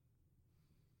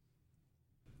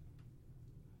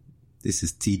This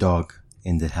is T-Dawg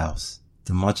in the house.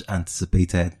 The much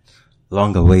anticipated,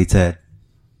 long awaited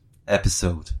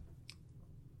episode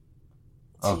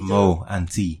of T-Dawg. Mo and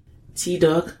T.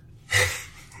 T-Dawg?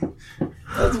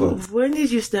 That's what. When did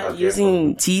you start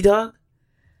using T-Dawg?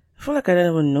 I feel like I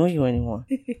don't even know you anymore.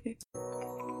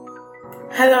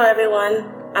 Hello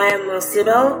everyone, I am Mo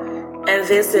Sibyl, and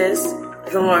this is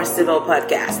the More Sibyl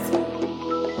Podcast.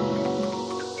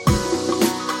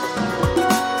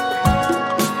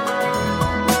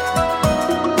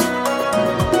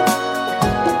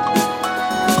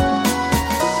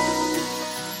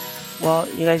 Well,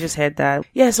 you guys just heard that.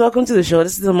 Yes, welcome to the show.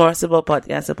 This is the More Sibyl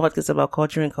Podcast, a podcast about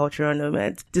culture and cultural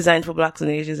nomads, designed for Blacks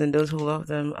and Asians and those who love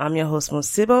them. I'm your host, Mo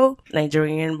Sibyl,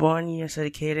 Nigerian born, US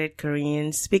educated,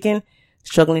 Korean speaking,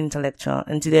 struggling intellectual.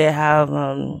 And today I have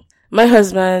my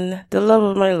husband, the love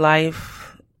of my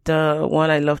life, the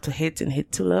one I love to hate and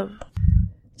hate to love.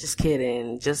 Just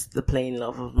kidding, just the plain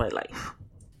love of my life.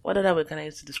 What other way can I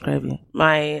use to describe you?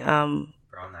 My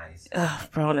Brown eyes.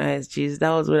 brown eyes. Jeez,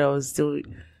 that was when I was still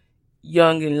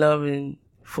young in love and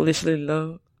foolishly in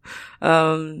love.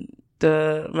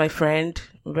 My friend,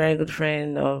 very good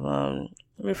friend of,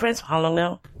 we've been friends for how long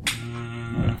now?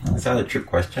 Is that a trick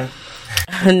question?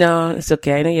 No, it's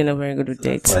okay. I know you're not very good with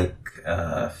dates. Like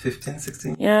 15,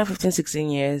 16? Yeah, 15,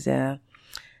 16 years, yeah.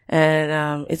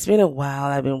 And, it's been a while.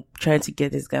 I've been trying to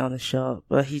get this guy on the show,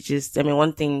 but he just,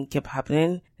 one thing kept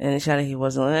happening, and initially he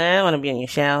wasn't like, I want to be on your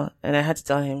show. And I had to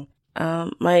tell him,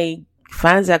 my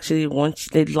fans actually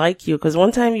they like you, because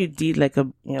one time you did like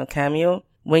a, cameo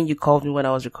when you called me when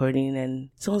I was recording, and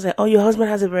someone's like, oh, your husband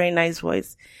has a very nice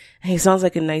voice, and he sounds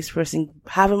like a nice person.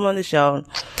 Have him on the show.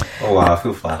 Oh wow, I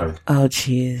feel flattered. Oh,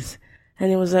 jeez. And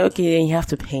he was like, okay, then you have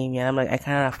to pay me. And I'm like, I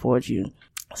cannot afford you.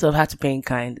 So I've had to pay in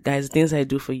kind. Guys, the things I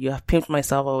do for you, I've pimped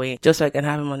myself away just so I can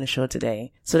have him on the show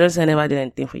today. So that's I never did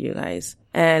anything for you guys.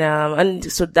 And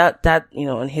so that,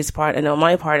 on his part and on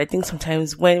my part, I think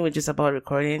sometimes when we're just about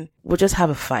recording, we'll just have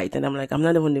a fight. And I'm like, I'm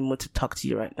not even in the mood to talk to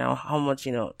you right now. How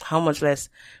much less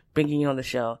bringing you on the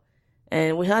show.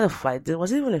 And we had a fight.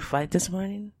 Was it even a fight this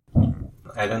morning?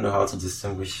 I don't know how to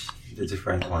distinguish the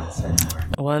different ones anymore.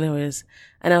 Well, anyways,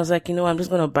 and I was like, I'm just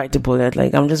gonna bite the bullet.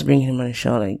 Like, I'm just bringing him on the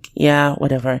show. Like, yeah,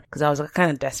 whatever. Because I was kind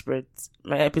of desperate.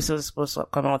 My episode is supposed to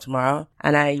come out tomorrow,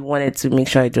 and I wanted to make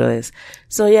sure I do this.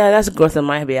 So yeah, that's growth on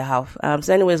my behalf.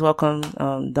 So anyways, welcome,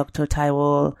 Dr.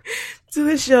 Taiwo to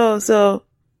the show. So,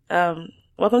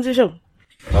 welcome to the show.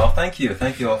 Well, thank you.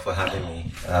 Thank you all for having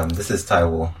me. This is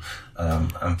Taiwo.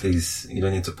 And please, you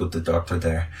don't need to put the doctor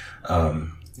there.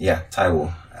 Yeah,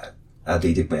 Taiwo.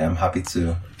 I'm happy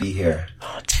to be here.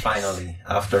 Finally,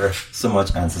 after so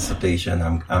much anticipation,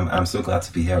 I'm so glad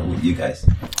to be here with you guys.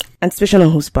 Anticipation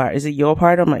on whose part? Is it your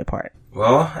part or my part?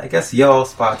 Well, I guess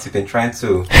y'all's part. You've been trying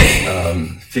to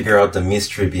figure out the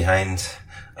mystery behind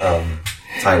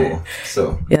Taiwo.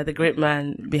 So yeah, the great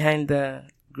man behind the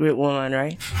great woman,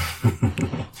 right?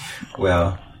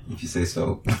 Well, if you say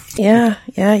so. Yeah,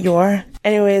 you are.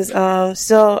 Anyways,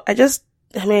 so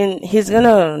we're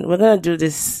gonna do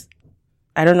this.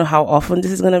 I don't know how often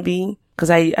this is gonna be, because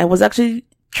I was actually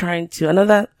trying to,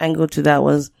 another angle to that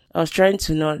was, I was trying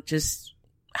to not just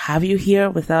have you here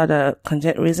without a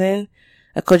cogent reason.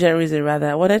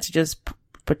 I wanted to just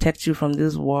protect you from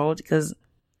this world, because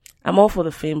I'm all for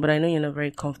the fame, but I know you're not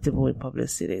very comfortable with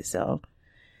publicity, so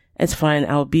it's fine.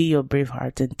 I'll be your brave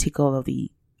heart and take all of the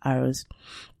arrows.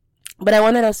 But I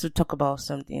wanted us to talk about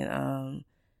something,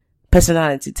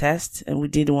 personality test, and we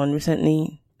did one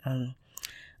recently.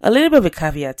 A little bit of a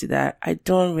caveat to that. I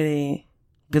don't really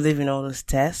believe in all those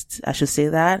tests. I should say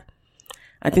that.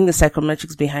 I think the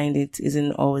psychometrics behind it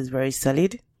isn't always very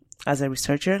solid as a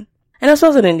researcher. And also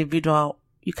as an individual,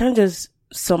 you can't just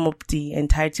sum up the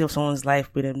entirety of someone's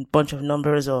life with a bunch of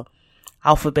numbers or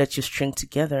alphabets you string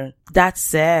together. That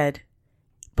said,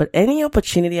 but any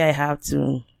opportunity I have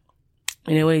to,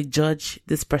 in a way, judge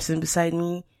this person beside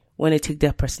me when I take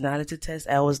their personality test,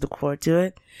 I always look forward to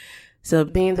it. So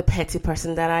being the petty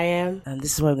person that I am, and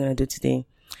this is what we're going to do today.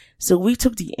 So we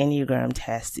took the Enneagram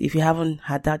test. If you haven't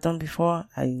had that done before,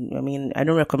 I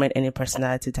don't recommend any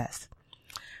personality test.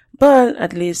 But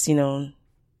at least, the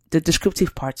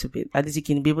descriptive parts of it, at least you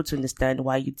can be able to understand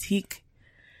why you tick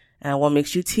and what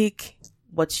makes you tick,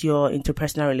 what's your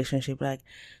interpersonal relationship like.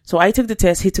 So I took the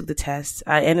test, he took the test.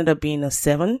 I ended up being a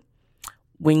 7,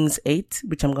 wings 8,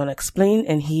 which I'm going to explain.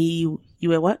 And you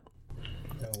were what?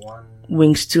 1.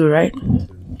 Wings 2, right?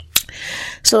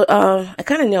 So, I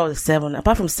kind of knew I was a 7.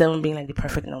 Apart from 7 being like the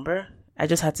perfect number, I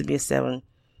just had to be a 7.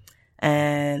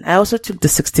 And I also took the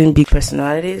 16 big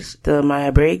personalities, the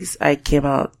Myers-Briggs. I came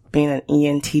out being an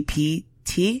ENTP,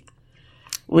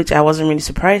 which I wasn't really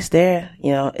surprised there.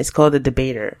 It's called the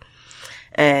debater.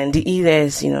 And the E there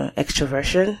is,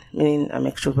 extroversion, meaning I'm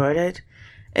extroverted.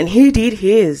 And he did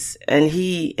his, and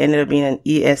he ended up being an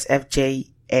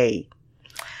ESFJA.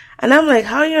 And I'm like,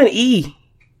 how are you an E?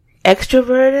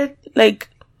 Extroverted? Like,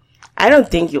 I don't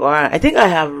think you are. I think I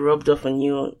have rubbed off on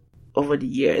you over the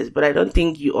years, but I don't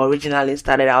think you originally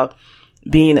started out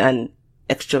being an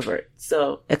extrovert.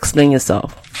 So explain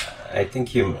yourself. I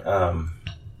think you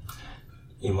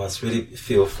must really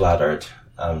feel flattered,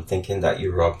 thinking that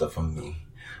you rubbed off on me.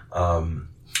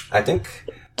 I think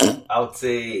I would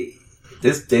say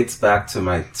this dates back to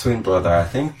my twin brother. I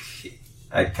think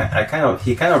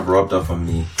he kind of rubbed off on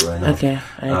me growing up. Okay.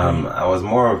 I was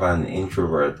more of an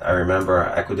introvert. I remember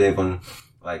I couldn't even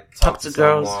talk to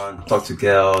girls, talk to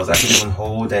girls. I couldn't even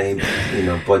hold any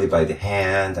body by the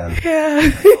hand and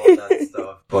yeah. all that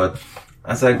stuff. But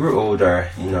as I grew older,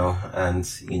 and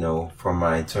from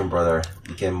my twin brother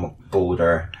became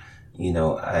bolder,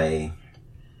 I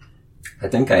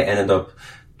think I ended up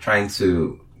trying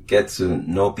to get to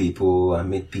know people and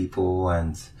meet people.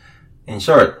 And in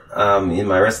short, in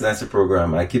my residency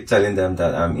program, I keep telling them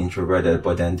that I'm introverted,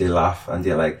 but then they laugh and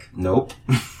they're like, nope,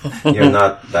 you're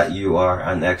not that, you are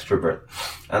an extrovert.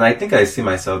 And I think I see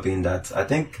myself being that. I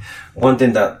think one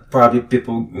thing that probably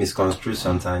people misconstrue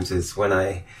sometimes is when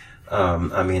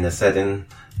I'm in a setting,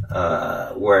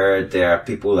 where there are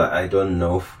people that I don't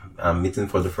know, I'm meeting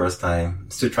for the first time,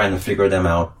 still trying to figure them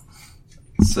out.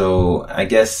 So I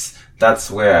guess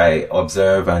that's where I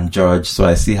observe and judge. So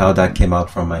I see how that came out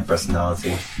from my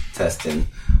personality testing.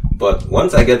 But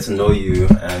once I get to know you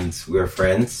and we're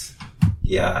friends,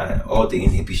 yeah, all the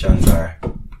inhibitions are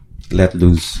let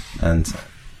loose. And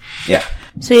yeah.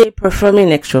 So you're performing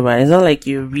extrovert. It's not like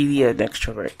you're really an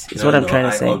extrovert. Is what I'm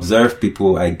trying to say. I observe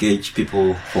people. I gauge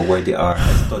people for where they are.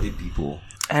 I study people.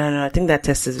 I don't know. I think that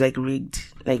test is rigged.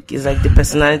 It's like the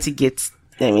personality gets.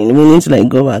 We need to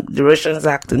go back. The Russians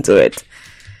act into it.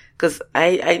 Because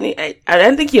I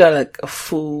don't think you're a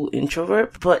full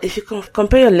introvert. But if you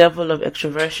compare your level of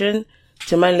extroversion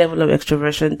to my level of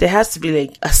extroversion, there has to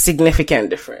be a significant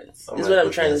difference. Is what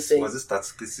I'm trying to say. Was it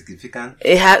statistically significant?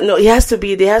 It has to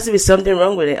be. There has to be something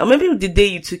wrong with it. Or maybe the day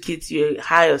you took it, you're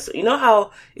high or so. You know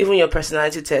how even your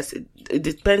personality test, it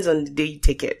depends on the day you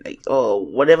take it, or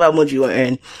whatever mode you are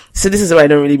in. So this is why I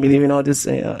don't really believe in all this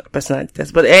personality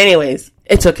tests. But anyways,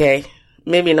 it's okay.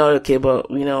 Maybe not okay, but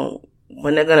we're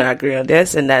not gonna agree on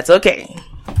this, and that's okay.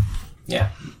 Yeah.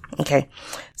 Okay.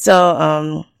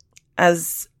 So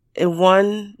as a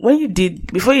 1,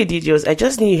 before you did yours, I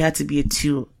just knew you had to be a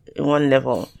 2 in 1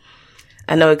 level.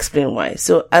 And I'll explain why.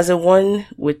 So as a 1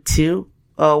 with 2,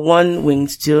 or 1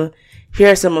 winged 2,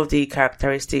 here are some of the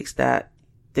characteristics that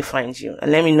defines you.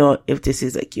 And let me know if this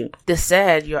is like you. They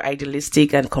said you're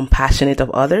idealistic and compassionate of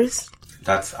others.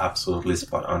 That's absolutely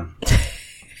spot on.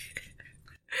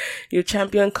 You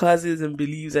champion causes and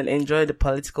beliefs and enjoy the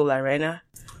political arena.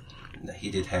 He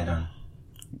did head on.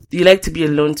 Do you like to be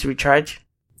alone to recharge?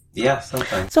 Yeah,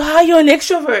 sometimes. So how are you an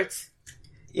extrovert?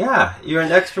 Yeah, you're an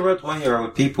extrovert when you're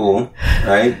with people,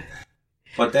 right?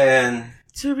 But then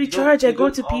to recharge, I go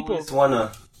to people. You always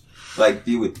wanna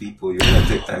be with people. You're gonna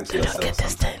take time to yourself. Get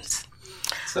distance.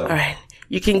 So, all right,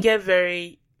 you can get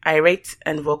very irate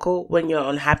and vocal when you're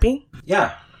unhappy.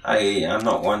 Yeah, I am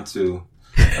not one to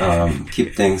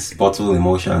keep things, bottle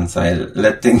emotions. I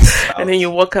let things out. And then you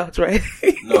walk out, right?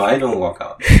 No, I don't walk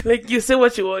out. You say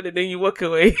what you want and then you walk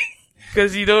away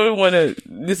because you don't want to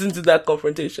listen to that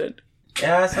confrontation.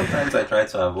 Yeah, sometimes I try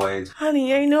to avoid.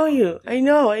 Honey, I know you. I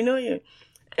know you.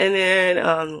 And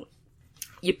then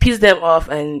you piss them off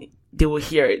and they will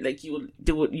hear it. You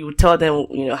would tell them,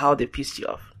 how they pissed you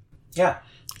off. Yeah.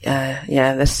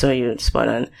 Yeah, that's so you spot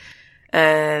on.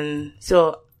 And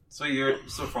so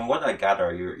from what I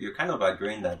gather, you're kind of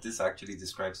agreeing that this actually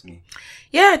describes me.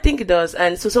 Yeah, I think it does.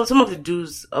 And so some of the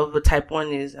do's of a type 1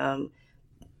 is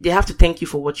they have to thank you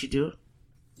for what you do.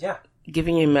 Yeah.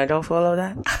 Giving you a medal for all of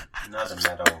that. Not a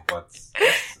medal, but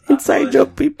inside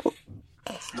job people.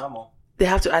 It's normal. They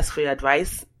have to ask for your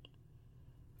advice.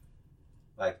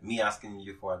 Like me asking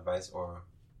you for advice, or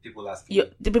people asking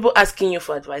you? The people asking you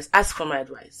for advice. Ask for my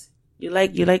advice. You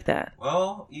like that?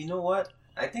 Well, you know what?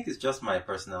 I think it's just my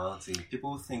personality.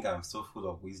 People think I'm so full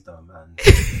of wisdom, and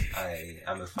I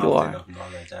am a fountain of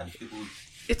knowledge. And people,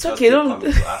 it's okay. Don't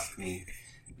come to ask me,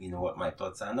 what my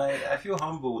thoughts are. And I feel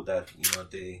humbled that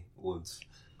they would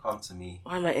come to me.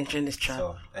 Why am I entering this trap?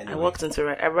 So, anyway. I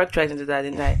worked right into that,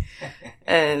 didn't I?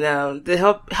 And they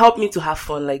help me to have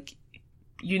fun.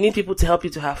 You need people to help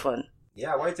you to have fun.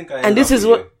 Yeah, why do you think I? And this is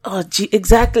what? Oh, gee,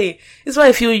 exactly. This is why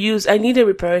I feel used. I need a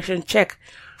reparation check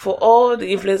For all the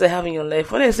influence I have in your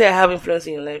life, when I say I have influence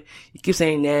in your life, you keep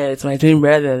saying, nah, it's my twin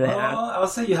brother. I'll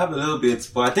say you have a little bit,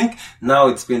 but I think now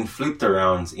it's been flipped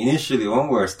around. Initially, when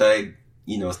we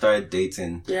started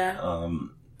dating,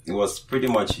 it was pretty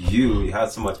much you. You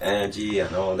had so much energy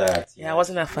and all that. Yeah, I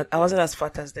wasn't as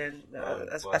fat as then,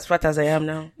 as fat as I am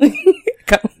now.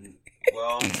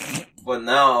 Well, but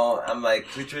now I'm like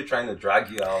literally trying to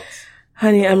drag you out.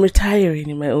 Honey, I'm retiring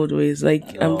in my old ways.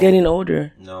 Like, no, I'm getting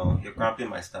older. No, you're cramping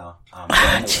my style.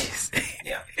 Jeez.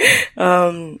 Yeah.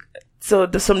 So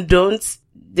there's some don'ts.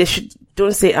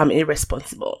 Don't say I'm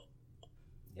irresponsible.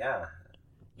 Yeah.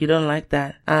 You don't like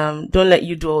that. Don't let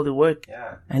you do all the work.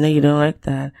 Yeah. I know you don't like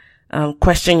that.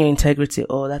 Question your integrity.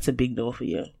 Oh, that's a big no for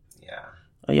you. Yeah.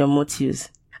 Or your motives.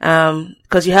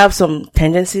 Cause you have some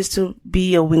tendencies to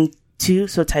be a wing 2,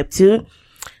 so type 2.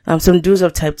 Some do's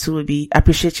of type 2 would be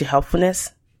appreciate your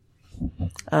helpfulness.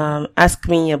 Ask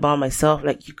me about myself.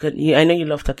 Like I know you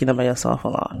love talking about yourself a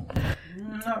lot.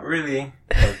 Not really.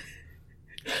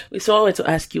 If someone were to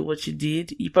ask you what you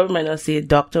did, you probably might not say a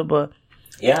doctor, but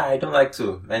yeah, I don't like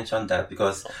to mention that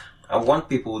because I want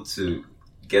people to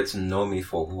get to know me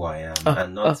for who I am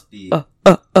and not be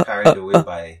carried away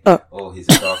by, he's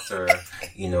a doctor,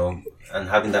 and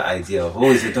having that idea of,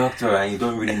 he's a doctor and you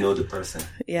don't really know the person.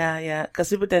 Yeah. Because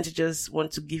people tend to just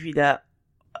want to give you that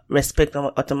respect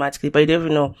automatically, but you don't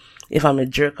even know if I'm a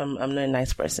jerk, I'm not a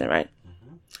nice person, right?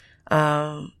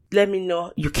 Mm-hmm. Let me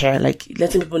know you care, like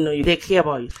letting people know they care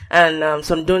about you. And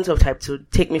some don'ts of type 2,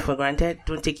 take me for granted,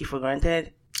 don't take you for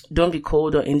granted, don't be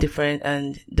cold or indifferent,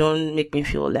 and don't make me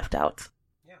feel left out.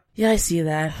 Yeah, I see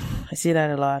that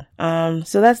a lot.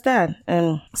 So that's that.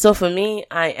 And so for me,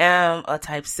 I am a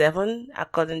type 7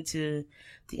 according to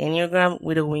the Enneagram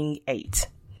with a wing 8.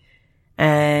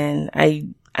 And I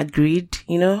agreed,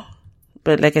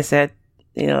 but like I said,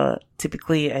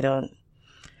 typically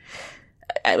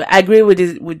I agree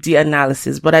with the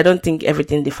analysis, but I don't think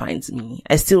everything defines me.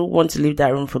 I still want to leave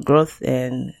that room for growth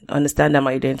and understand that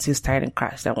my identity is tired and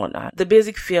crashed and whatnot. The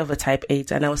basic fear of a type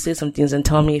 8, and I will say some things and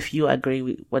tell me if you agree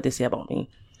with what they say about me.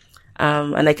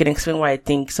 And I can explain why I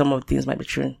think some of the things might be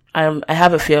true. I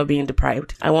have a fear of being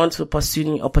deprived. I want to pursue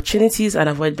new opportunities and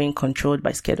avoid being controlled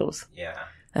by schedules. Yeah.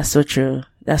 That's so true.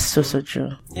 That's so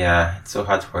true. Yeah, it's so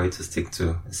hard for you to stick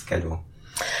to a schedule.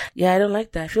 Yeah, I don't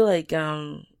like that. I feel like,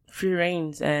 free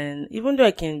reins, and even though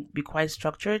I can be quite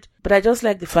structured, but I just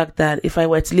like the fact that if I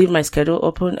were to leave my schedule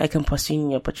open, I can pursue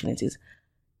new opportunities.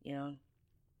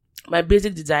 My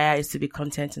basic desire is to be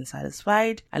content and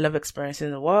satisfied. I love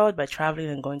experiencing the world by traveling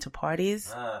and going to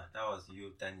parties. That was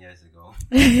you 10 years ago.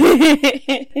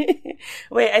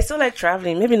 Wait, I still like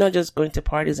traveling. Maybe not just going to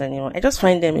parties anymore. I just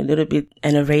find them a little bit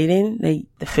enervating, like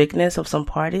the fakeness of some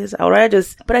parties.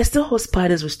 But I still host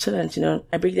parties with students,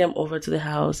 I bring them over to the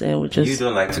house and we just... You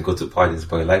don't like to go to parties,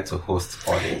 but you like to host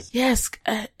parties. Yes,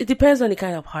 it depends on the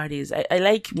kind of parties. I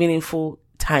like meaningful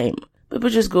time. People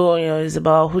just go, it's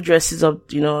about who dresses up,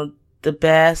 the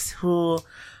best, who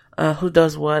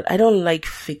does what. I don't like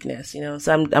fakeness,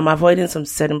 so I'm avoiding some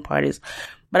certain parties.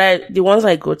 But the ones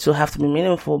I go to have to be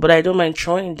meaningful, but I don't mind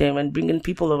joining them and bringing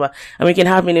people over and we can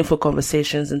have meaningful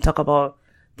conversations and talk about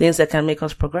things that can make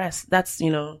us progress. That's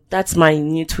my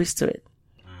new twist to it.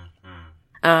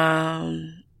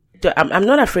 Mm-hmm. I'm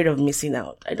not afraid of missing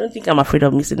out. I don't think I'm afraid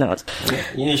of missing out.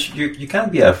 You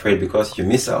can't be afraid because you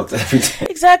miss out every day.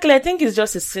 Exactly. I think it's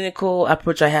just a cynical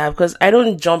approach I have because I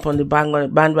don't jump on the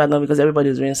bandwagon because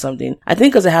everybody's doing something. I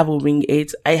think because I have a wing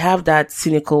 8, I have that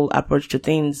cynical approach to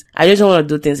things. I just don't want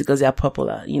to do things because they are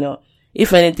popular.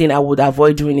 If anything, I would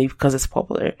avoid doing it because it's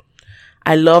popular.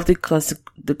 I love the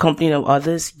company of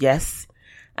others, yes,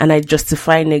 and I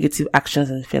justify negative actions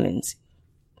and feelings.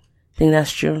 I think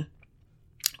that's true.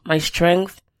 My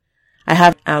strength, I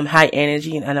have high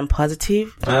energy and I'm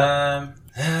positive.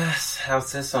 Yes, I would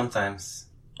say sometimes.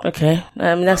 Okay,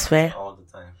 that's fair. All the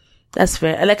time. That's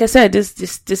fair. And like I said,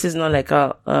 this is not like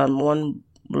a one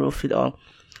rule fit all.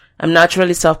 I'm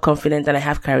naturally self-confident and I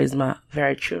have charisma.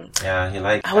 Very true. Yeah, you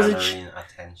like gathering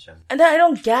attention. And I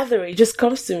don't gather it. It just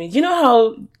comes to me. Do you know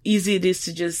how easy it is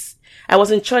to I was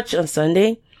in church on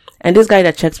Sunday and this guy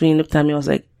that checked me and looked at me, I was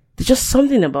like, there's just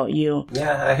something about you.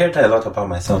 Yeah, I heard that a lot about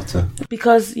myself too.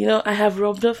 Because, I have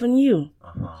rubbed off on you.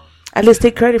 Uh-huh. At least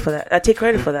take credit for that. I take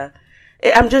credit for that.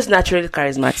 I'm just naturally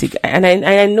charismatic. And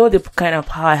I know the kind of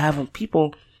power I have on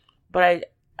people.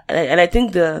 But I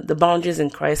think the boundaries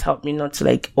in Christ help me not to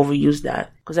overuse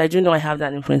that. Because I do know I have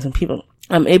that influence on people.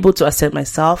 I'm able to accept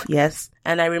myself, yes.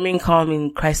 And I remain calm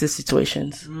in crisis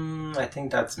situations. I think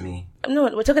that's me.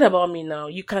 No, we're talking about me now.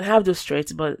 You can have those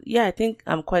traits, but yeah, I think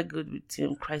I'm quite good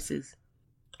with crisis.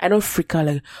 I don't freak out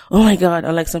like, oh my God,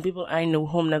 or like some people I know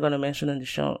who I'm not going to mention on the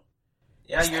show.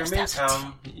 Yeah,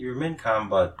 you remain calm,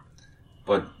 but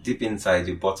deep inside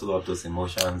you bottle up those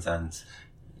emotions and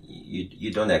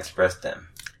you don't express them.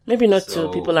 Maybe not to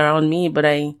people around me, but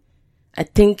I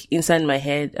think inside my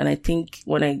head, and I think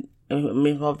when I'm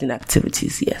involved in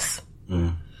activities, yes.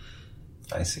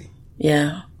 I see.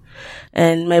 Yeah.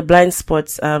 And my blind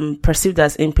spots, perceived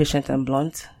as impatient and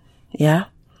blunt. Yeah.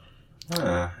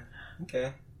 Okay.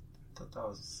 I thought I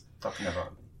was talking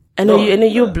about me. I know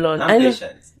you're blunt. I'm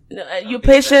patient. You're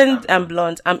patient and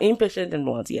blunt. I'm impatient and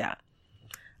blunt, yeah.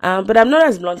 But I'm not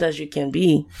as blunt as you can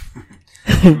be.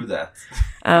 True that.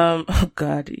 Oh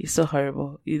God, you're so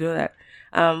horrible. You know that.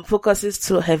 Focuses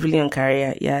too heavily on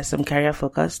career. Yes, I'm career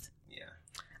focused.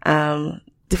 Yeah.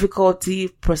 Difficulty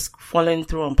following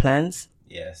through on plans.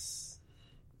 Yes.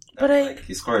 But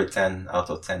you scored a 10 out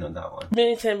of 10 on that one.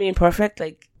 Meaning 10 being perfect,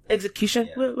 like execution.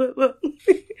 Yeah.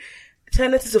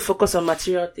 Tendency to focus on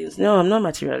material things. No, I'm not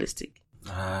materialistic.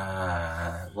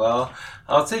 Well,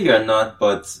 I'll say you're not,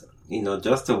 but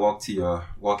just to walk to your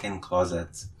walk-in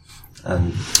closet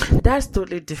and that's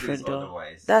totally different though.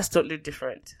 Otherwise. That's totally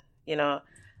different.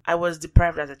 I was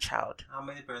deprived as a child. How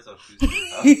many pairs of shoes do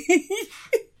you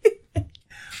have?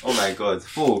 Oh my God,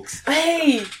 folks.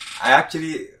 Hey!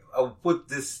 I'll put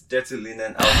this dirty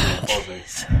linen out in public.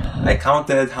 I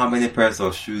counted how many pairs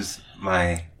of shoes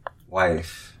my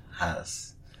wife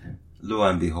has. Lo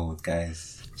and behold,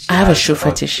 guys. I have a shoe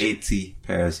fetish. 80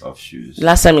 pairs of shoes.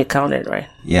 Last time you counted, right?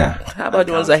 Yeah. How about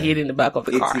the ones I hid in the back of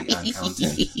the car? 80 and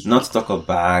counting. Not to talk of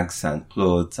bags and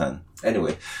clothes and...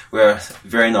 Anyway, we're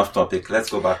veering off topic. Let's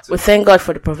go back to... Well, thank God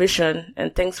for the provision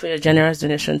and thanks for your generous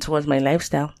donation towards my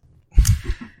lifestyle.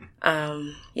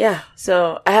 Yeah,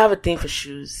 so I have a thing for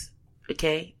shoes.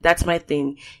 Okay, that's my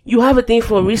thing. You have a thing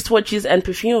for wristwatches and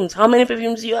perfumes. How many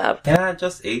perfumes do you have? Yeah,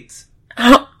 just 8.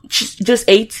 Just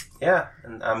 8? Yeah,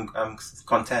 and I'm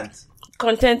content.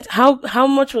 Content. How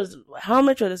much were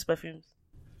those perfumes?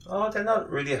 Oh, they're not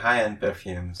really high-end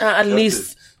perfumes. At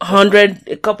least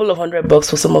a couple of $100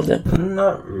 for some of them.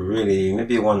 Not really.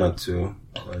 Maybe 1 or 2.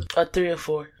 Or 3 or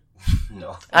 4.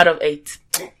 No. Out of 8.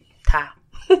 Ta.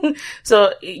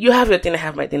 So you have your thing, I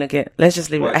have my thing again. Let's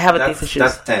just leave it. I have a thing for shoes.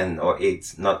 That's 10 or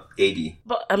 8, not 80.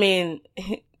 But I mean,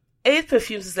 8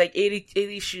 perfumes is like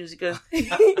 80 shoes because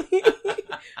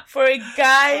for a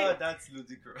guy. Oh, that's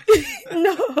ludicrous.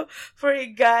 No, for a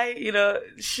guy,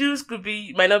 shoes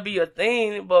might not be your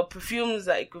thing, but perfumes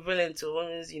are equivalent to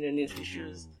women's, need for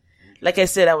shoes. Like I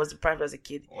said, I was deprived as a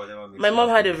kid. My mom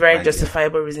had a very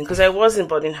justifiable reason because I was in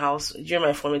boarding house during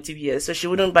my formative years, so she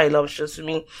wouldn't buy a lot of shoes for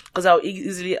me because I would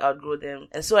easily outgrow them.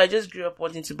 And so I just grew up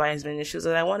wanting to buy as many shoes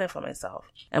as I wanted for myself.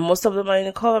 And most of them are in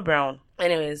the color brown.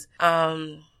 Anyways,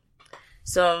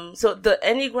 so the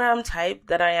Enneagram type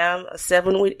that I am, a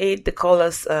 7 with 8, they call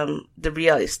us the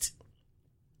realist.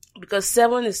 Because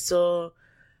 7 is so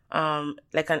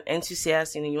like an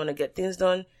enthusiast, you want to get things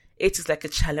done. 8 is like a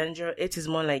challenger. 8 is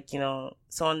more like,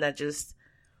 someone that just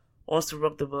wants to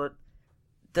rock the boat.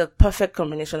 The perfect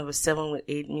combination of a 7 with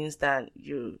 8 means that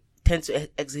you tend to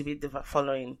exhibit the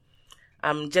following.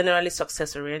 I'm generally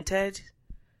success oriented.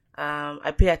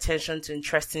 I pay attention to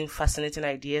interesting, fascinating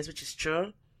ideas, which is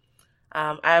true.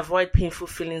 I avoid painful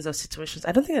feelings or situations.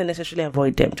 I don't think I necessarily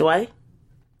avoid them. Do I?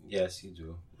 Yes, you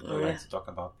do. You like to talk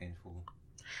about painful.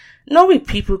 Not with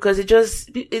people, because is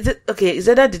it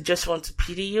that they just want to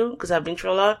pity you because I've been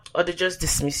through a lot, or they just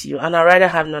dismiss you, and I'd rather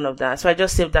have none of that. So I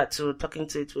just save that to talking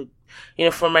to it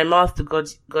with, from my mouth to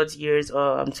God's ears,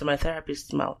 or to my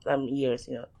therapist's mouth, ears,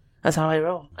 That's how I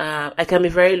roll. I can be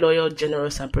very loyal,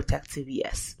 generous, and protective,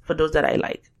 yes, for those that I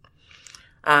like.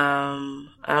 I'm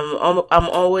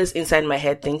always inside my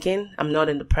head thinking. I'm not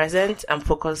in the present. I'm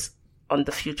focused on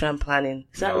the future and planning.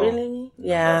 Is that really me?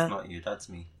 Yeah. No, that's not you. That's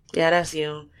me. Yeah, that's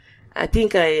you. I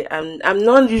think I'm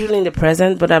not usually in the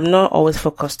present, but I'm not always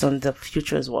focused on the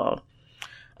future as well.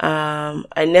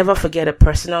 I never forget a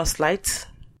personal slight.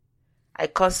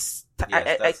 That's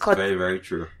very, very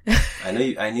true. I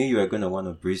knew you were going to want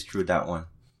to breeze through that one.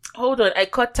 Hold on. I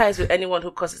cut ties with anyone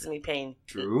who causes me pain.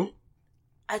 True.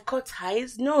 I cut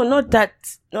ties? No, not that.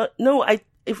 No,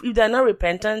 if they're not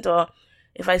repentant, or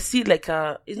if I see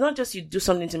it's not just you do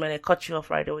something to me and I cut you off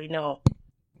right away. No.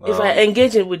 Well, if I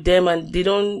engage with them and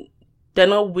they're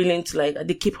not willing to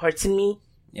they keep hurting me.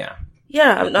 Yeah.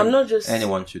 Yeah, I'm not just...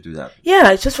 Anyone should do that.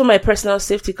 Yeah, it's just for my personal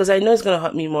safety because I know it's going to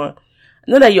hurt me more.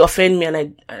 Not that you offend me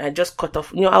and I just cut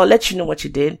off. I'll let you know what you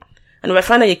did. And if I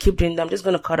find that you keep doing that, I'm just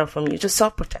going to cut off from you. Just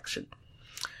self-protection.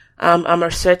 I'm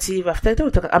assertive.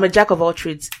 I'm a jack of all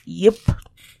trades. Yep.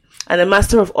 And a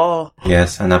master of all.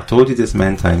 Yes, and I've told you this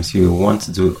many times. You want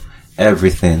to do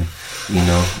everything,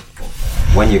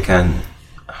 when you can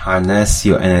harness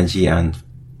your energy and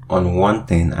on one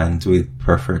thing and do it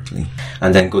perfectly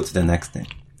and then go to the next thing.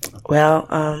 Well,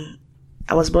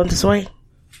 I was born this way.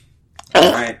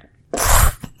 Right.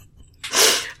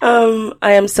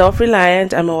 I am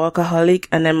self-reliant, I'm a workaholic,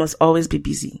 and I must always be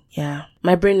busy. Yeah.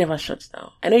 My brain never shuts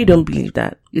down. I know you don't believe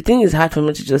that. You think it's hard for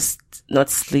me to just not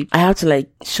sleep. I have to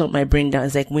shut my brain down.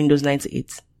 It's like Windows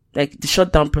 98. The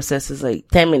shutdown process is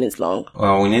 10 minutes long.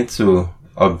 Well, we need to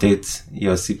update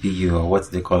your CPU, or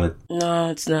what they call it. No,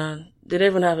 it's not. They don't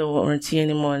even have a warranty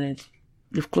anymore on it.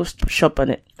 They've closed shop on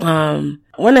it.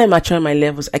 When I mature my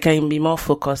levels, I can be more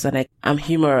focused and I'm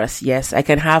humorous. Yes. I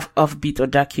can have offbeat or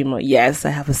dark humor. Yes. I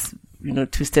have a,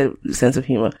 twisted sense of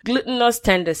humor. Gluttonous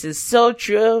tendencies. So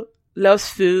true. Loves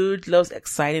food, loves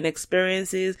exciting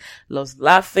experiences, loves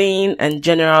laughing and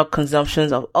general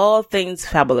consumptions of all things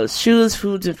fabulous. Shoes,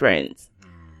 foods, and friends.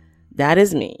 That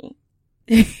is me.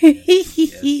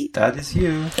 Yes, that is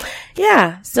you.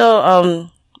 Yeah. So,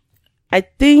 I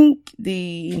think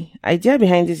the idea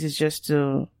behind this is just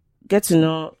to get to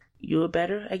know you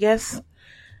better, I guess.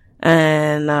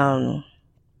 And, and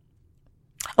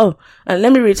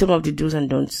let me read some of the do's and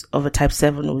don'ts of a type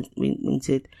 7 with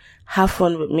it. Have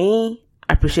fun with me.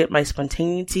 Appreciate my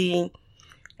spontaneity.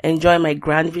 Enjoy my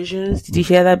grand visions. Did you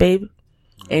hear that, babe?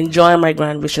 Enjoy my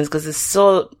grand visions, because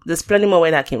there's plenty more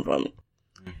where that came from.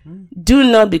 Mm-hmm. Do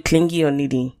not be clingy or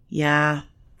needy. Yeah.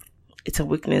 It's a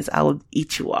weakness. I will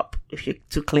eat you up if you're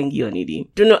too clingy or needy.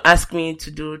 Do not ask me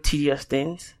to do tedious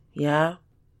things. Yeah.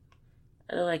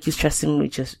 I don't like you stressing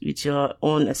me with your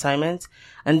own assignments.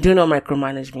 And do not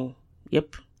micromanage me.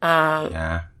 Yep.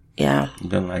 Yeah. You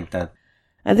don't like that.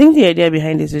 I think the idea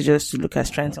behind this is just to look at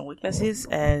strengths and weaknesses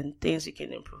and things you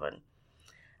can improve on.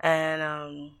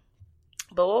 And,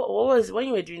 but what was, when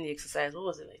you were doing the exercise, what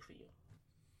was it like for you?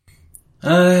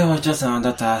 It was just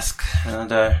another task,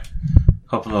 another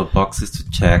couple of boxes to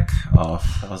check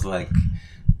off. I was like,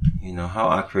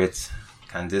 how accurate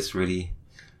can this really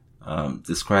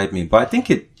describe me? But I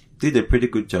think it did a pretty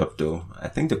good job, though. I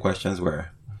think the questions were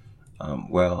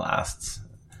well asked,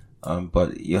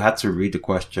 but you had to read the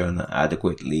question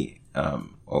adequately.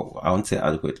 Or I won't say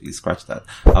adequately, scratch that.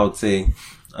 I would say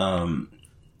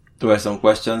there were some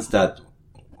questions that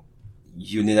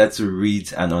you needed to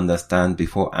read and understand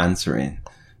before answering.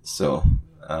 So,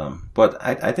 but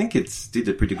I think it did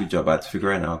a pretty good job at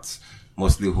figuring out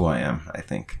mostly who I am, I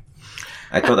think.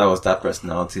 I thought I was that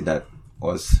personality that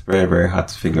was very, very hard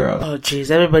to figure out. Oh, jeez.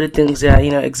 Everybody thinks they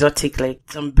are, exotic, like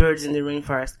some birds in the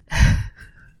rainforest.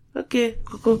 Okay,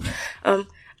 cool.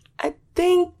 I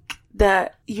think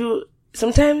that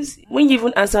sometimes when you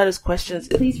even answer those questions...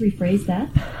 Please rephrase that.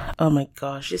 Oh my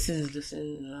gosh, this is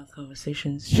listening to our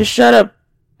conversations. Just shut up,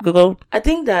 Google. I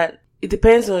think that it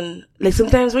depends on,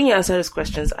 sometimes when you answer those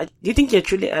questions, do you think you're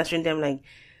truly answering them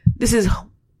this is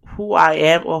who I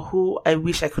am or who I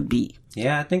wish I could be?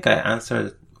 Yeah, I think I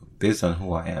answered based on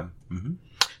who I am. Mm-hmm.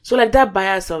 So that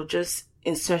bias of just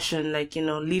insertion,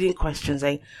 leading questions,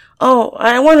 oh,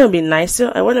 I want to be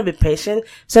nicer, I want to be patient,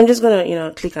 so I'm just going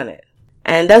to, click on it.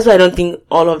 And that's why I don't think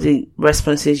all of the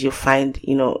responses you find,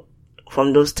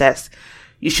 from those tests,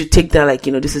 you should take that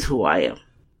this is who I am.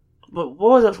 But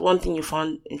what was the one thing you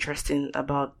found interesting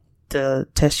about the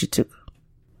test you took?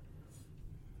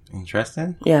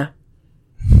 Interesting? Yeah.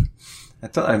 I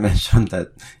thought I mentioned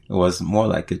that it was more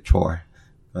like a chore.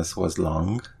 This was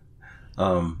long.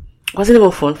 Was it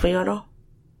even fun for you at all?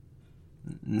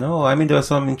 No, I mean, there were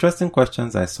some interesting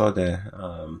questions I saw there.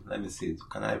 Let me see.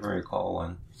 Can I even recall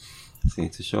one? See,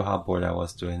 to show how bored I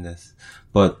was doing this.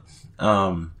 But,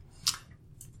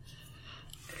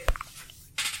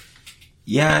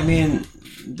 yeah, I mean,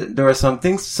 there were some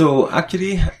things. So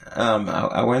actually,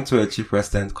 I went to a chief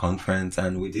resident conference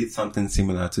and we did something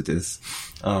similar to this.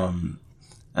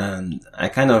 And I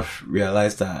kind of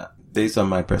realized that based on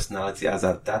my personality, as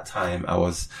at that time, I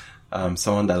was,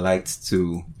 someone that liked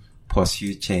to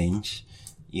pursue change,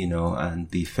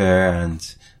 and be fair.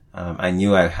 And, I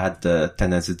knew I had the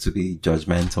tendency to be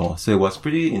judgmental. So it was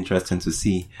pretty interesting to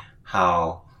see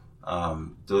how,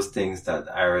 those things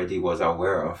that I already was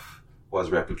aware of was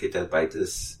replicated by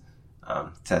this,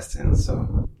 testing.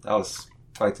 So that was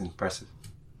quite impressive.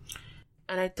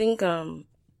 And I think,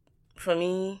 for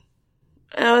me,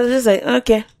 I was just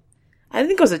okay. I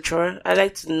think it was a chore. I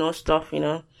like to know stuff,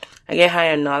 I get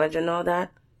higher knowledge and all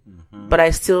that. Mm-hmm. But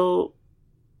I still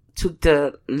took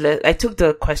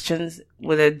the questions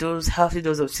with a healthy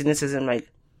dose of cynicism.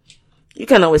 You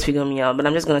can always figure me out, but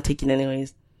I'm just going to take it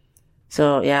anyways.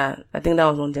 So yeah, I think that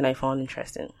was one thing I found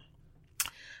interesting.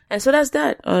 And so that's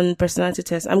that on personality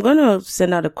test. I'm going to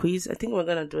send out a quiz. I think we're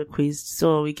going to do a quiz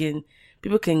so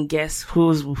people can guess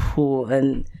who's who.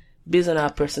 And based on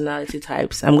our personality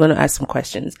types, I'm going to ask some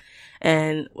questions.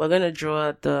 And we're going to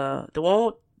draw the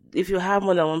one, if you have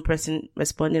more than one person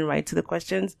responding right to the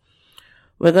questions,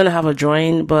 we're going to have a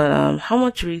drawing. But how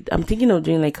much I'm thinking of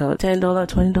doing like a $10,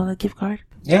 $20 gift card.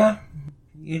 Yeah.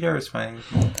 Either is fine.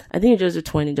 I think you just do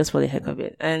 20 just for the heck of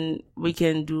it. And we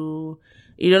can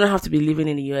you don't have to be living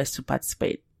in the US to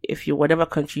participate. If you, whatever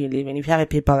country you live in, if you have a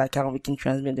PayPal account, we can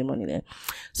transmit the money there.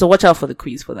 So watch out for the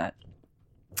quiz for that.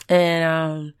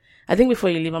 And, I think before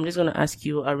you leave, I'm just going to ask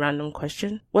you a random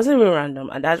question. Wasn't really random.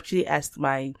 I'd actually asked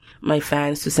my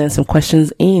fans to send some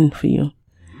questions in for you.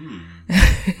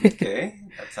 Okay.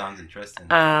 That sounds interesting.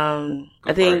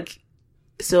 I think,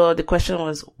 so the question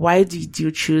was, why did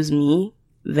you choose me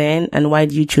then and why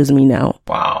do you choose me now?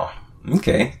 Wow.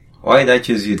 Okay. Why did I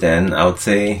choose you then? I would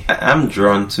say I'm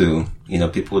drawn to,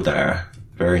 people that are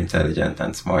very intelligent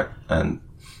and smart. And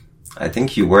I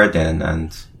think you were then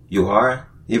and you are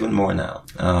even more now.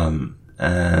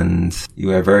 And you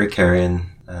were very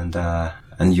caring and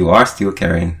you are still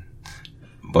caring,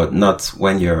 but not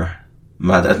when you're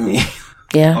mad at me.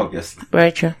 Yeah. Obviously.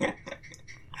 Very true.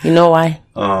 You know why?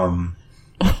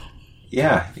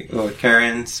 Yeah, you were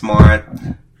caring, smart.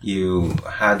 You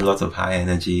had lots of high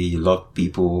energy. You loved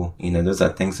people. Those are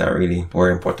things that really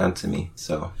were important to me.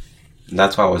 So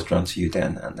that's why I was drawn to you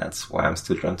then. And that's why I'm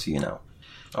still drawn to you now.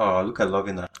 Oh, look at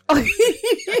loving that.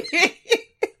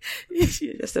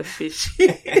 You're just a fish.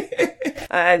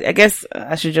 I guess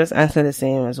I should just answer the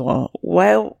same as well.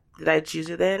 Why did I choose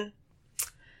you then?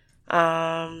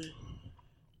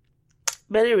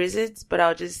 Many reasons, but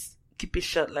I'll just keep it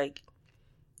short. Like,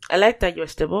 I like that you're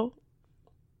stable,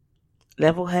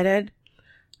 level-headed.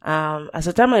 At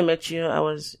the time I met you, I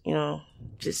was,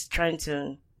 just trying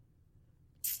to,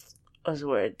 what's the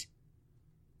word?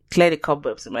 Clear the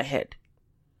cobwebs in my head.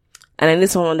 And I knew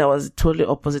someone that was totally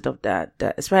opposite of that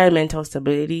aspired mental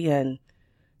stability and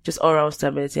just overall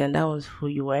stability, and that was who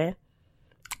you were.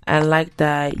 I like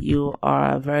that you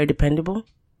are very dependable.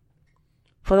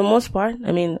 For the most part,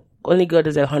 I mean, only God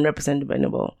is 100%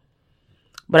 dependable.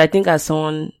 But I think as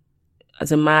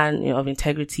a man of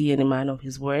integrity and a man of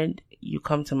his word, you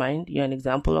come to mind. You're an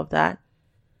example of that.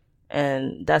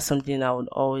 And that's something I would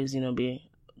always, be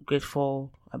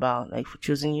grateful about, like, for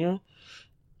choosing you.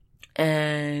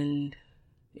 And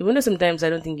even though sometimes I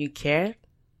don't think you care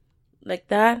like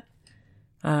that,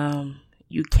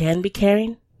 you can be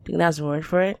caring. I think that's the word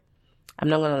for it. I'm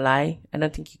not going to lie. I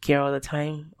don't think you care all the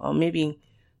time. Or maybe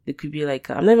it could be like,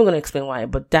 I'm not even going to explain why,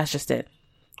 but that's just it.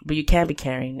 But you can be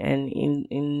caring. And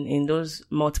in those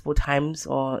multiple times,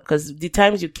 because the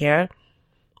times you care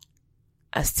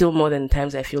are still more than the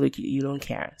times I feel like you don't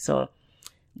care. So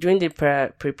during the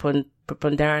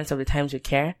preponderance of the times you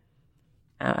care,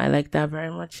 I like that very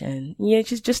much. And yeah,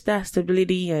 just that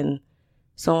stability and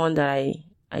someone that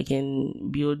I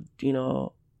can build,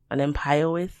 an empire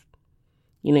with.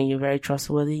 You're very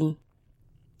trustworthy.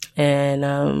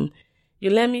 And, you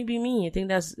let me be me. I think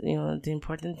that's, the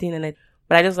important thing.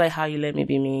 But I just like how you let me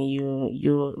be me.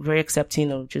 You're very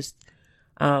accepting of just,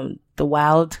 the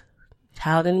wild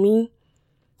child in me.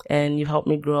 And you've helped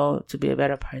me grow to be a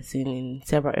better person in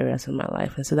several areas of my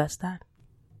life. And so that's that.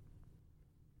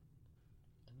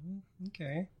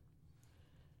 Okay.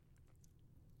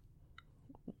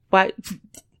 What?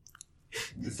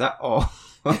 Is that all?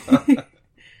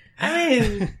 I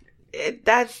mean,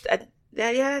 that's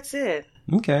it.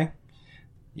 Okay.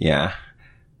 Yeah.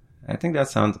 I think that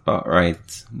sounds about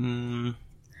right.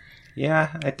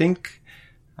 Yeah, I think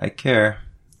I care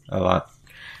a lot.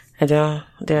 I do.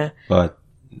 But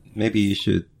maybe you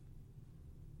should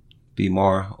be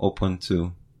more open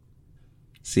to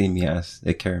seeing me as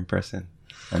a caring person.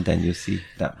 And then you see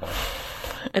that more.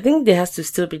 I think there has to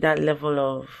still be that level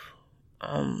of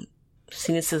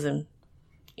cynicism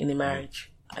in the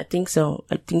marriage. I think so.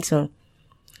 I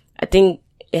think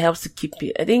it helps to keep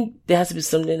it. I think there has to be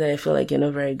something that I feel like you're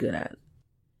not very good at.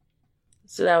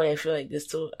 So that way I feel like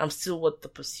I'm still worth the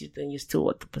pursuit and you're still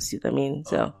worth the pursuit. I mean,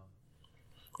 so,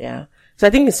 yeah. So I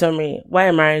think in summary, why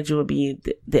a marriage would be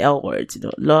the L words,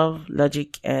 love,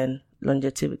 logic, and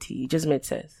longevity. It just made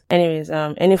sense. Anyways,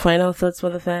 any final thoughts for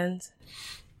the fans?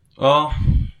 Well,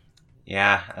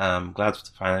 yeah, I'm glad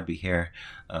to finally be here.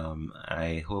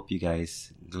 I hope you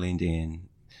guys gleaned in,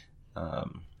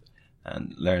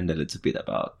 and learned a little bit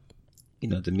about,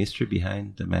 the mystery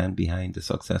behind the man behind the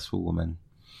successful woman.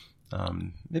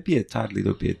 Maybe a tad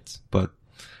little bit, but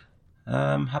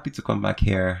I'm happy to come back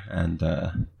here and,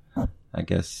 I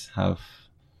guess have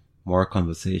more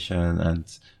conversation and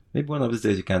maybe one of these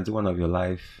days you can do one of your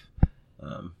live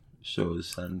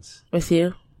shows and with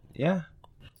you. Yeah,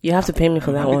 you have to pay me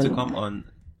for that one. To come on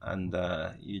and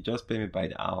you just pay me by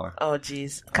the hour. Oh,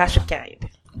 jeez, cash or kind?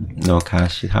 No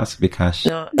cash. It has to be cash.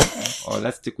 No. Or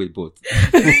let's stick with both.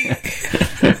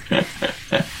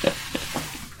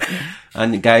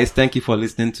 And guys, thank you for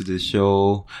listening to the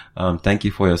show. Thank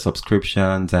you for your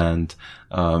subscriptions, and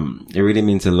it really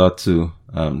means a lot to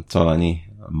Tolani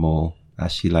Mo,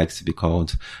 as she likes to be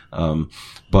called.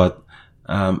 But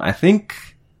I think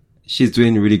she's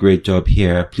doing a really great job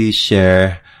here. Please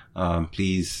share.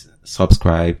 Please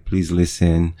subscribe. Please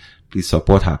listen. Please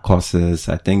support her courses.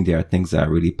 I think there are things that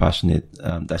are really passionate,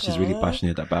 that she's really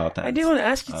passionate about. And, I didn't want to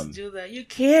ask you to do that. You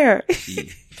care.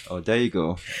 Oh, there you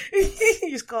go.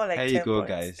 You score like 10 There you go,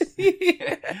 points.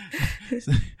 guys.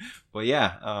 But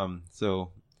yeah,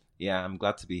 so yeah, I'm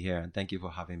glad to be here, and thank you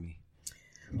for having me.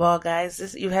 Well,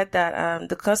 guys, you heard that.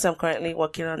 The course I'm currently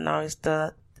working on now is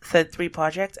the Third 3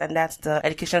 project, and that's the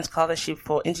education scholarship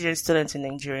for engineering students in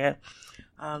Nigeria.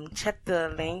 Check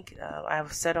the link.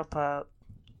 I've set up a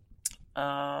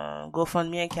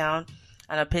GoFundMe account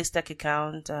and a Paystack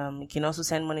account. You can also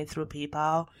send money through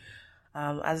PayPal.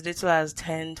 As little as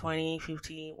 10, 20,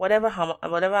 50, whatever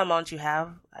amount you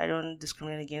have. I don't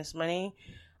discriminate against money.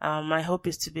 My hope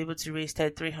is to be able to raise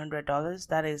 $300.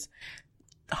 That is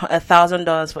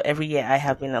 $1,000 for every year I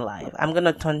have been alive. I'm going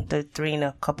to turn 33 in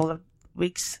a couple of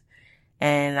weeks,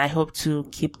 and I hope to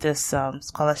keep this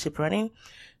scholarship running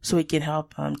so we can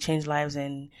help change lives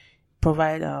and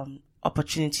provide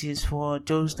opportunities for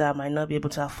those that might not be able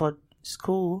to afford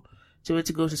school to be able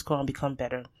to go to school and become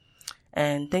better.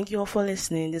 And thank you all for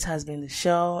listening. This has been the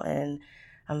show, and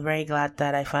I'm very glad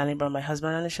that I finally brought my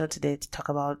husband on the show today to talk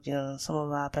about, some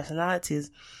of our personalities.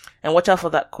 And watch out for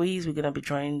that quiz. We're going to be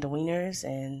drawing the winners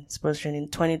and sponsoring a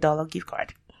 $20 gift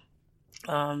card.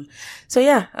 So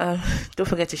yeah, don't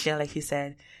forget to share, like he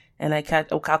said. And I'll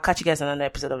catch you guys on another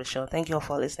episode of the show. Thank you all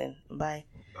for listening. Bye.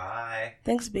 Bye.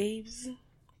 Thanks, babes.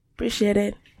 Appreciate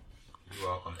it. You're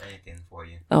welcome. Anything for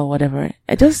you. Oh, whatever.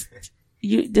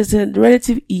 There's a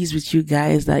relative ease with you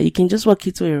guys that you can just walk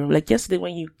into a room. Like yesterday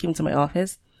when you came to my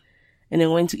office and then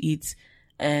went to eat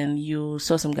and you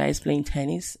saw some guys playing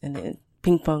tennis and then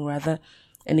ping pong rather,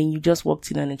 and then you just walked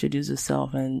in and introduced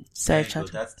yourself and started chatting.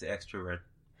 That's the extrovert.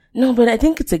 No, but I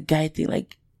think it's a guy thing.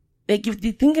 Like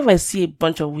if I see a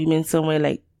bunch of women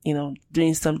somewhere,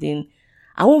 doing something,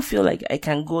 I won't feel like I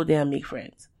can go there and make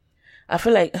friends. I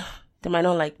feel like they might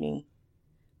not like me.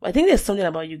 But I think there's something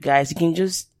about you guys.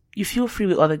 You feel free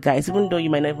with other guys, even though you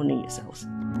might not even know yourselves.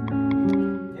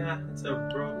 Yeah, it's a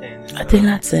bro thing. I think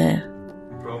that's it.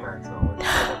 Romance or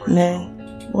whatever.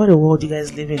 Man, what a world you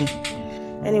guys live in.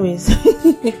 Anyways.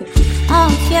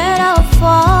 I'm scared of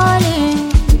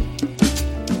falling,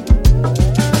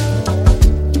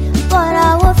 but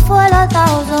I would fall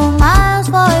 1,000 miles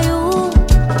for you.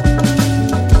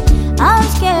 I'm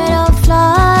scared of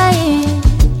flying,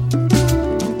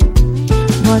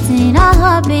 but in a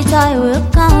heartbeat I will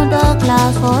count the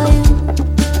clouds for you.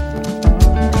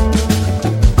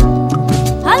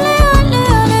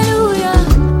 Hallelujah,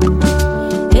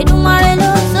 Edumare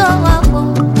lo so wako,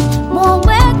 mo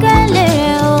gbẹ́kẹ̀lé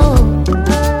o.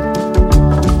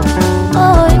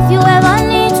 Oh, if you ever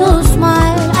need to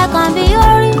smile, I can be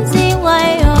your reason why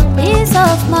your peace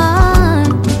of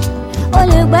mind. O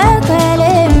lè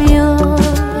gbẹ́kẹ̀lé mi o.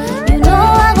 You know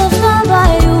I go stand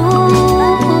by you.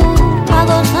 I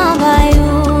go stand by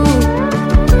you.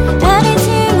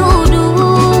 Anything you do,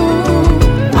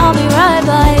 I'll be right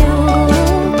by you.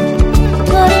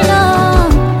 Good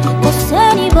enough, 'cause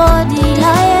anybody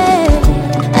like,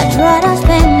 I'd rather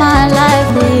spend my life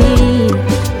with you.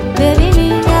 Baby, me,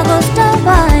 I go stand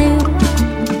by you.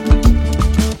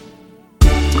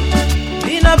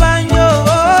 Bina banyo,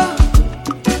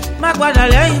 makwada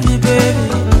lẹ́yìn mi, baby.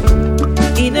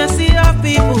 In a sea of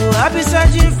people, I'll be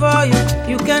searching for you.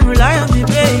 You can rely on me,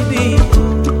 baby.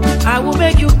 I will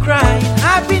make you cry in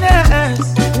happiness.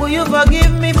 Will you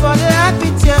forgive me for the happy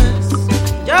tears?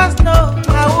 Just know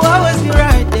I will always be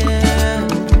right there.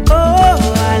 Oh,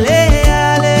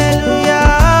 hallelujah.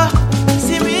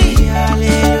 See me,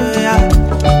 hallelujah.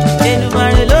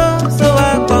 Edumare lo so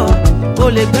wako, o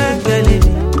lè gbẹ́kẹ̀lé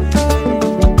mi.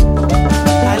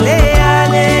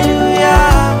 Hallelujah.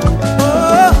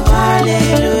 Oh,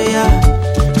 hallelujah.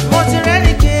 Mo ti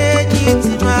rẹ́ni kejì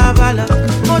tí máa bá lọ.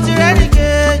 Mo ti rẹ́ni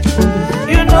kejì.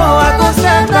 You know I go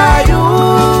stand by you.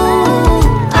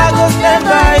 I go stand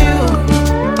by you.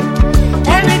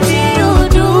 Anything you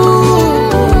do,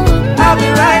 I'll be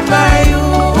right by you.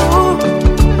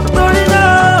 Don't you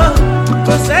know?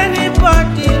 'Cause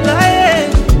anybody like,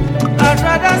 I'd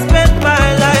rather spend my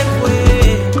life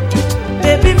with.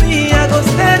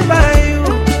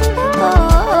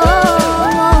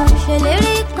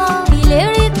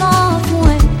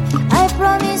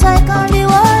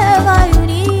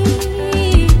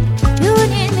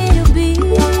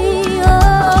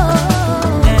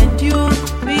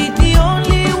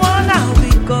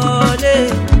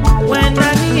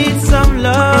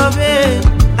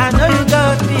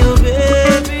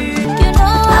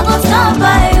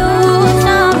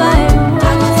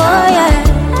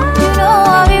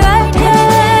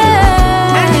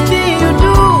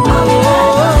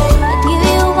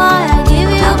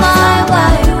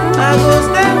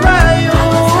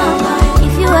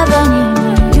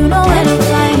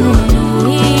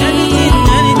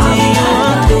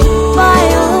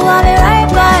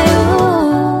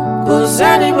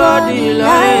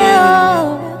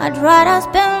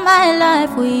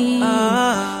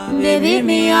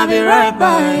 I'll be right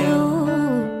by you.